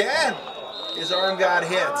threw again. His arm got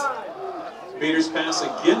hit. Bader's pass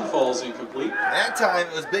again falls incomplete. That time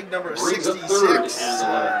it was big number Brings up 66. 3rd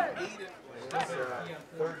and 11.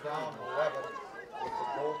 Third down and 11 with the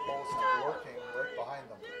goalpost working right behind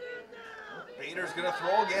them. Bader's going to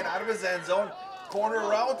throw again out of his end zone. Corner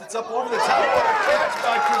route, it's up over the top. What a catch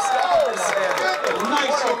by Christopherson.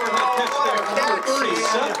 Nice overhead catch there from number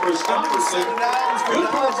 37, Christopherson. Good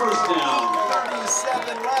for a first down.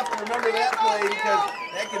 37 left. Remember that play because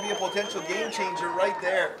that could be a potential game changer right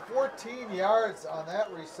there. 14 yards on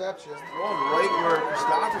that reception. Throwing right where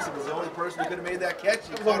Christopherson was the only person who could have made that catch.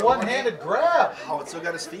 It was a one-handed grab. Wow, it still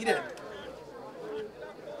got his feet in.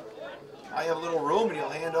 I have a little room, and he'll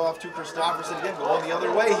hand off to Christopherson again, going the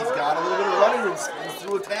other way. He's got a little bit of running room, spins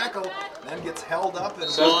through a tackle, and then gets held up and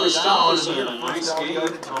So Christopherson, down. a nice game on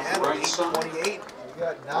the right side. 28. You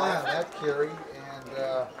got 9 on that carry,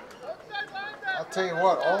 and I'll tell you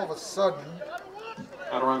what, all of a sudden,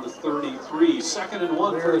 Out around the 33, 2nd and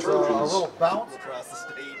 1 for the there's a Trojans. little bounce. Across the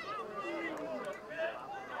state.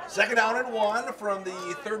 Second down and 1 from the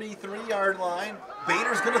 33-yard line.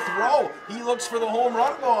 Bader's going to throw. He looks for the home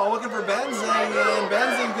run ball, looking for Benzing, and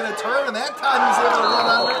Benzing's going to turn, and that time he's able to run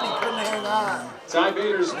under it. He couldn't hang on. Ty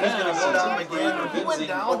Bader's He's going to pass go is down incomplete. again. He went Benzing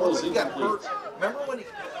down, but fumbles he got hurt. incomplete. Remember when he...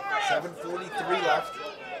 7:43 left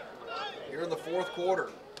here in the fourth quarter.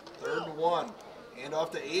 3rd and 1. Hand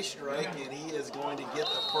off to A-Strike, and he is going to get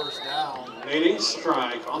the first down. Made a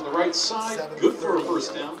strike on the right side. Good for a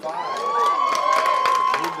first down. 5.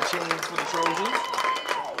 Move the chains for the Trojans.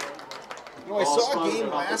 You know, I Ball saw a spotted game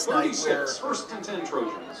about the last night where 36, 1st and 10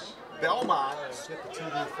 Trojans. Belmont, Get the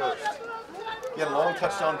TD first. again, long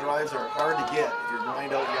touchdown drives are hard to get if you're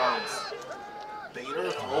grind out yards.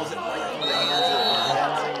 Bader throws it right through the hands of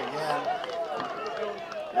Benzing again.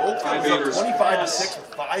 Ty Wolfie's up Bader's 25-6 with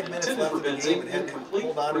 5 minutes intended left for in the Benzing, game and had to incomplete,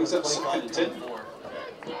 hold on to brings up 25-24. 2nd and 10.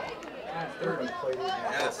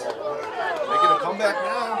 Yes. Making a comeback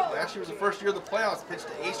now. Last year was the first year of the playoffs. Pitched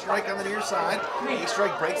to A-Strike on the near side.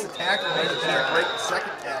 A-Strike breaks the tackle, and he can't break the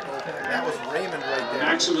second tackle. That was Raymond right there.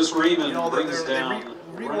 Maximus Raymond You know, brings down running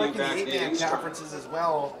reworking the back 8-man A-Strike. conferences as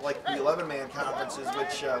well, like the 11-man conferences,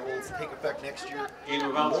 which will take effect next year. Game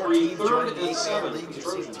of about More 3, teams 3rd joining the and 8-man 7 leagues. for the You've seen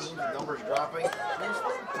Trojans. teams with numbers dropping.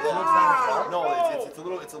 No, it's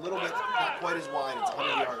a little bit not quite as wide. It's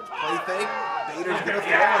 100 yards. Play fake. Bader's going to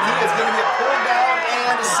throw, and he is going to get pulled down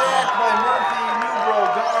and sacked by Murphy Newbro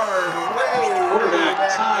guard. Quarterback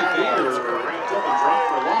Ty Bader wrapped up and dropped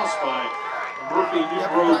for a loss by Murphy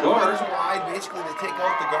Newbro guard. Wide. Basically, they take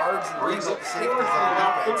out the guards and Brings brings up up the safeties on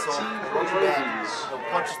defense. So 13 the for the running back Trojans.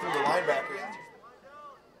 punches through the linebacker.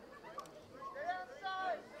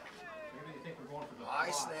 Maybe they think we're going for the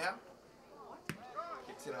High snap.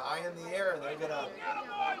 Kicks it high in the air, and they're gonna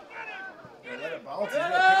let it bounce. He's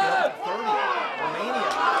gonna pick it up at 30. Romania.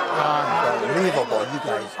 Unbelievable, you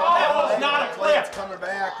guys. Oh, not a play. It's coming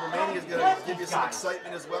back. Romania's gonna give you some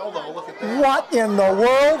excitement as well, though. Look at that. What in the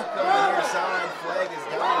world? Coming near side, flag is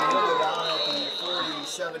down. He'll go down at the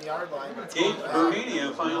 47-yard line. But it's Game coming back.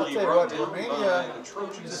 Romania finally I'll tell you brought what, down Romania by the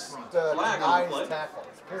Trojans. Just Flag on the play. denies tackles,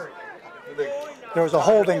 period. There was a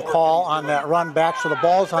holding call on that run back, so the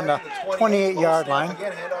ball's on the 28-yard line.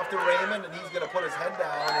 Again, hand off to Raymond, and he's going to put his head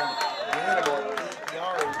down and gain about 8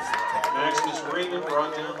 yards. Maximus Raymond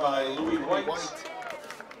brought down by Louis White.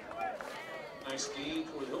 Nice gain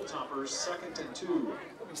for the Hilltoppers, 2nd and 2.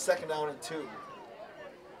 It'll be 2nd down and 2.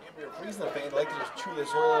 Cambria-Friesland fans like to just chew this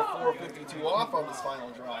whole 4:52 off on this final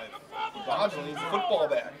drive. Dodgeland needs the football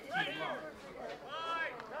back.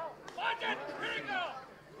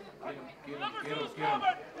 Get him.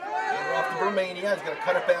 Hand off to Romania. He's going to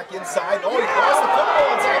cut it back inside. Oh, he lost the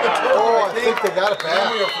football inside the turf. Oh, I think they got it back.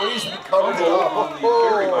 Cambria-Friesland covered it Fumble up. on the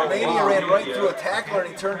carry by Romania ran right Romania. through a tackler, and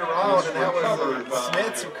he turned around, and that was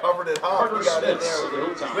Smits who covered it up. He got in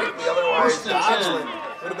there quickly, otherwise 1st and 10. Dodgeland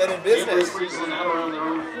would have been in business. Cambria-Friesland out around their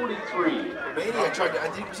own 43. Romania tried to,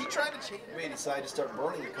 was he trying to change? Romania decided to start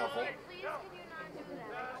burning a couple.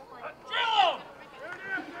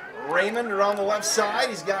 Raymond around the left side,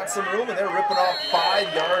 he's got some room, and they're ripping off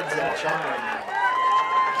 5 yards in a chunk right now.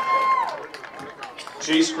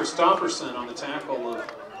 Chase Christopherson on the tackle of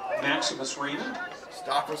Maximus Raymond.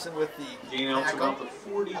 Stofferson with the Gain out to tackle. about the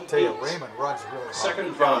 48. I'll tell you, Raymond runs really hard. 2nd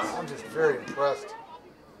and 5. I'm just very impressed.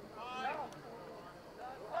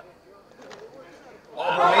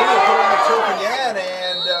 Romania put on the turf again,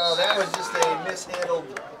 and that was just a mishandled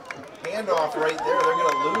handoff right there. They're going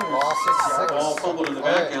to lose 6 yards. Ball fumbled in the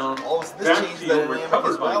back down. This changes the dynamic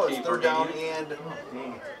as well. It's third down and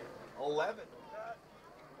 11.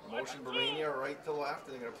 Motion Bermania right to left,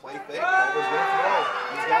 and they're going to play fake. Culver's going to throw.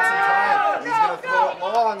 He's got some time. He's going to throw it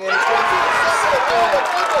long, and it's going to be the second goal.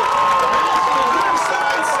 Near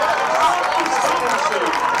side set.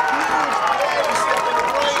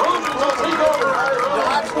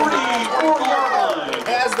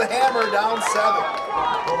 Has the hammer down 7.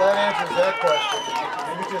 Well, that answers that question.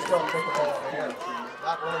 You just don't put the ball in the air.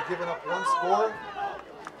 Not really giving up one score.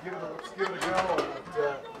 Give it a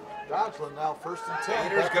go. Dodgeland now 1st and 10.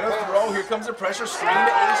 Bader's going to throw. Here comes the pressure. Screen to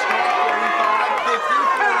A-Strike. 45, 50,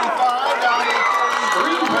 45. Down to 43.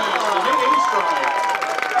 Screen pass to A-Strike.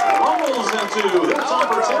 Rumbles into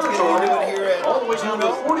Hilltopper territory. All the way down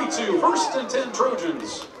to 42. 1st and 10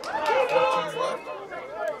 Trojans. 14 left.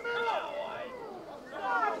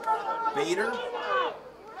 Bader.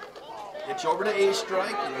 Gets you over to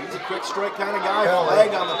A-Strike. He's a quick strike kind of guy.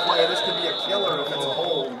 Flag on the play. This could be a killer if it's a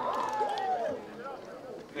hold.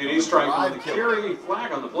 And A-Strike on the carry,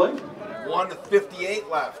 flag on the play. 1:58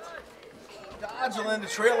 left. Dodgeland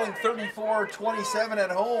trailing 34-27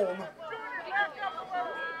 at home.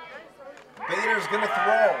 Bader's going to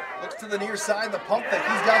throw. Looks to the near side, the pump fake.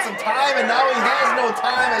 He's got some time, and now he has no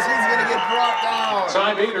time as he's going to get brought down.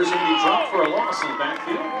 Ty Bader's going to be dropped for a loss in the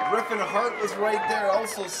backfield. Griffin Hart was right there,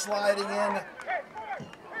 also sliding in.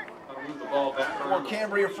 Move the ball back For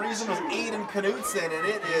Cambria-Friesland was Aiden Knutson, and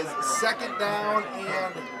it is 2nd down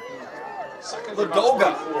and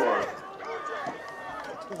Ladoga.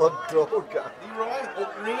 Ladoga. Leroy,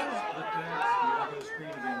 Green.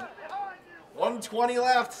 1:20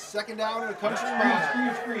 left, 2nd down and a country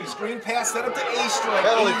mile. Screen pass set up to A-Strike.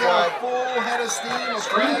 Penalty flag. Full head of steam.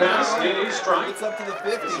 Screen pass, A-Strike. It's up to the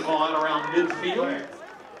 50. This ball out around midfield.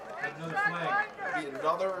 Another flag. Be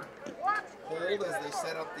another hold as they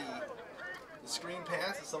set up the screen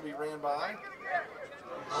pass that somebody ran by.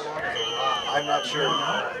 I'm not sure.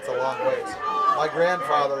 It's a long ways. My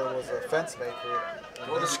grandfather was a fence maker.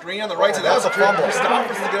 Well, the screen on the right side, that was a fumble.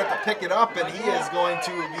 Christopherson is going to have to pick it up, and he is going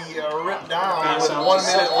to be ripped down with 1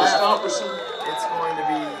 minute left. It's going to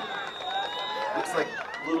be, looks like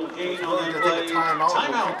Little gain on going that to take play. a timeout.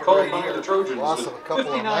 Timeout called by the Trojans. Loss of a couple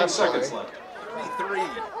on 59 that seconds play. left. 33.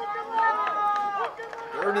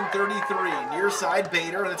 3rd and 33. Near side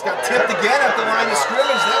Bader, and it's got tipped again at the line of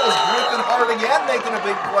scrimmage. That was Griffin Hart again making a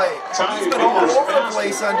big play. He's been all over the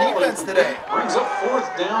place on defense today. Brings up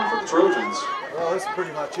 4th down for the Trojans. Well, this is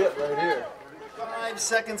pretty much it right here. 5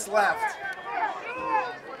 seconds left.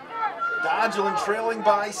 Dodgeland trailing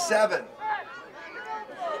by 7.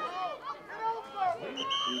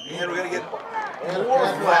 And we're going to get more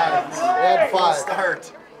flags. And 5.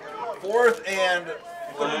 Start. 4th and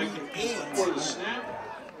Flag 38. for the snap.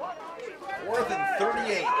 4th and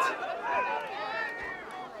 38.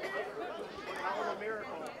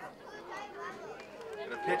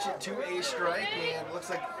 Gonna pitch it to A-Strike, and looks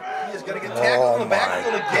like he is gonna get tackled in the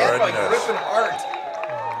backfield again by Griffin Hart.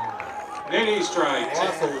 And A-Strike Loss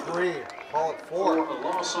tackled of 3. Call it for 4. a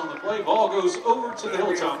loss on the play. Ball goes over to the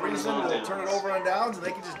Hilltoppers Friesen on will downs. turn it over on downs, and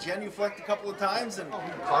they can just genuflect a couple of times. And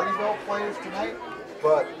Hardyville players tonight,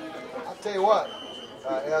 but I'll tell you what,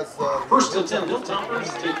 as 1st and 10 Hilltoppers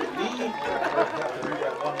take the lead.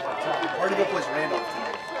 Hardyville plays Randolph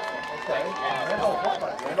tonight. Okay.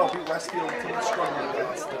 Randolph beat Westfield team struggling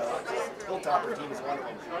against the Hilltopper team is one of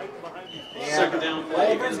them. Second down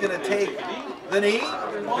play. Culver's going to take the knee.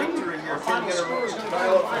 Victory here. Tim going to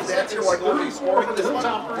dial up his stats here like we're scoring this one.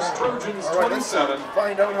 Hilltoppers, Trojans All right, let's 27.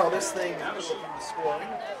 find out how this thing is looking to scoring.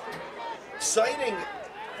 Exciting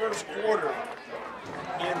first quarter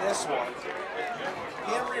in this one.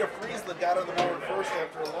 Cambria-Friesland got on the board first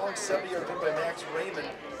after a long 70-yard run by Max Raymond.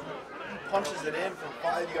 He punches it in from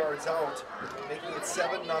 5 yards out, making it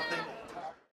 7-0.